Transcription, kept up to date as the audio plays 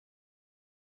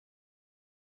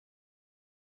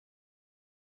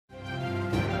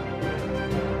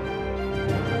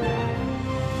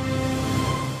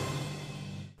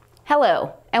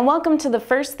Hello, and welcome to the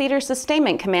 1st Theater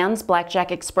Sustainment Command's Blackjack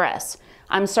Express.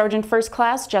 I'm Sergeant First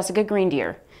Class Jessika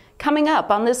Greendeer. Coming up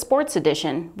on this sports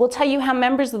edition, we'll tell you how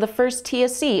members of the 1st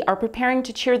TSC are preparing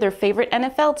to cheer their favorite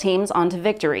NFL teams on to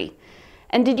victory.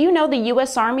 And did you know the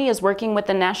U.S. Army is working with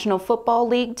the National Football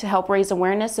League to help raise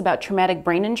awareness about traumatic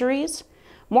brain injuries?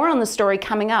 More on the story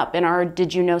coming up in our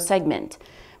Did You Know segment.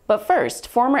 But first,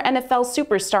 former NFL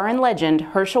superstar and legend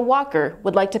Herschel Walker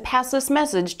would like to pass this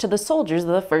message to the soldiers of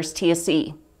the 1st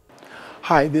TSC.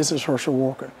 Hi, this is Herschel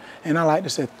Walker, and I'd like to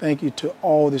say thank you to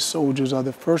all the soldiers of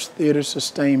the 1st Theater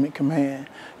Sustainment Command.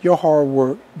 Your hard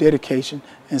work, dedication,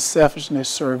 and selflessness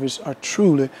service are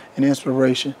truly an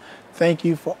inspiration. Thank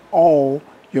you for all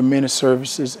your many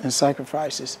services and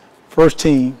sacrifices. First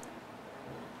Team.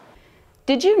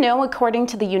 Did you know, according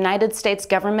to the United States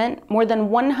government, more than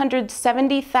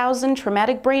 170,000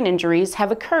 traumatic brain injuries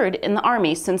have occurred in the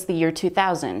Army since the year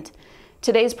 2000?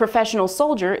 Today's professional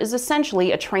soldier is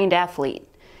essentially a trained athlete.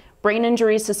 Brain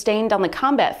injuries sustained on the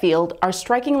combat field are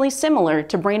strikingly similar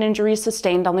to brain injuries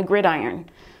sustained on the gridiron.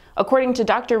 According to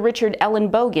Dr. Richard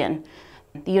Ellen Bogan,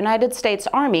 the United States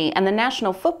Army and the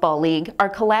National Football League are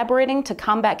collaborating to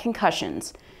combat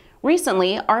concussions.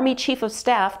 Recently, Army Chief of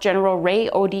Staff General Ray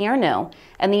Odierno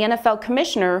and the NFL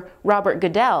Commissioner Robert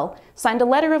Goodell signed a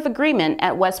letter of agreement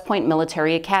at West Point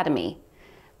Military Academy.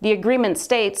 The agreement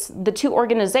states the two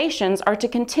organizations are to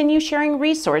continue sharing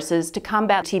resources to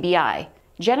combat TBI.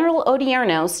 General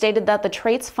Odierno stated that the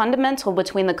traits fundamental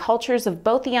between the cultures of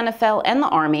both the NFL and the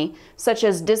Army, such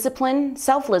as discipline,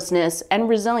 selflessness, and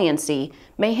resiliency,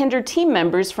 may hinder team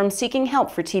members from seeking help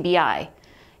for TBI.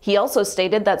 He also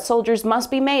stated that soldiers must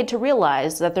be made to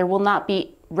realize that there will not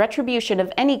be retribution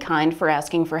of any kind for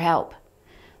asking for help.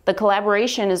 The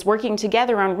collaboration is working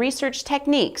together on research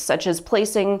techniques such as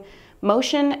placing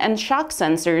motion and shock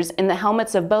sensors in the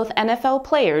helmets of both NFL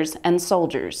players and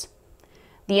soldiers.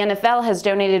 The NFL has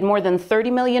donated more than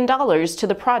 $30 million to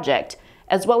the project,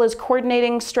 as well as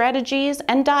coordinating strategies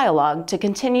and dialogue to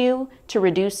continue to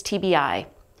reduce TBI.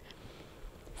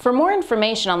 For more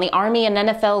information on the Army and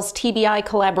NFL's TBI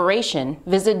collaboration,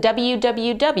 visit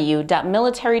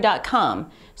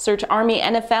www.military.com, search Army,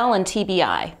 NFL, and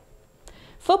TBI.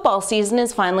 Football season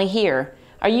is finally here.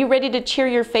 Are you ready to cheer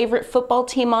your favorite football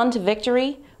team on to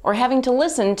victory, or having to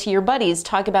listen to your buddies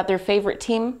talk about their favorite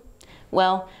team?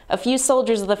 Well, a few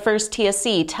soldiers of the 1st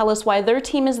TSC tell us why their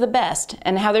team is the best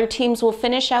and how their teams will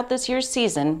finish out this year's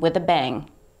season with a bang.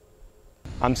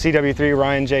 I'm CW3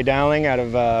 Ryan J. Dowling out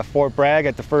of Fort Bragg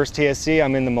at the 1st TSC.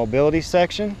 I'm in the mobility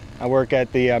section. I work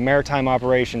at the Maritime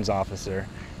Operations Officer.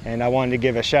 And I wanted to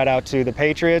give a shout out to the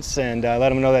Patriots and let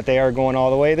them know that they are going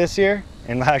all the way this year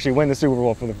and actually win the Super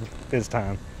Bowl for this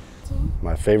time.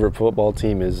 My favorite football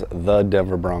team is the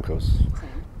Denver Broncos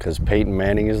because Peyton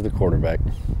Manning is the quarterback.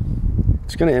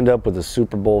 It's going to end up with a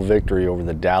Super Bowl victory over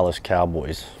the Dallas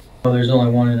Cowboys. Well, there's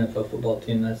only one NFL football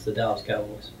team, that's the Dallas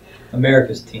Cowboys.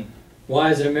 America's team.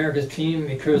 Why is it America's team?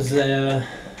 Because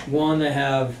one, they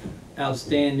have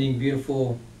outstanding,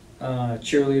 beautiful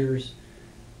cheerleaders.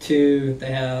 Two,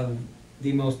 they have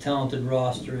the most talented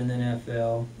roster in the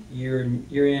NFL, year in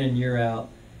and year out,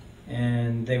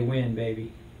 and they win,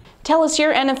 baby. Tell us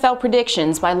your NFL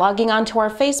predictions by logging on to our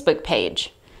Facebook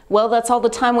page. Well, that's all the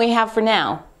time we have for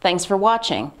now. Thanks for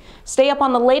watching. Stay up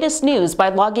on the latest news by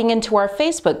logging into our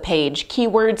Facebook page,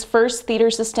 keywords 1st Theater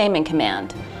Sustainment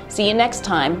Command. See you next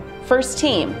time. 1st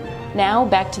Team. Now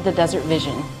back to the Desert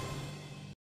Vision.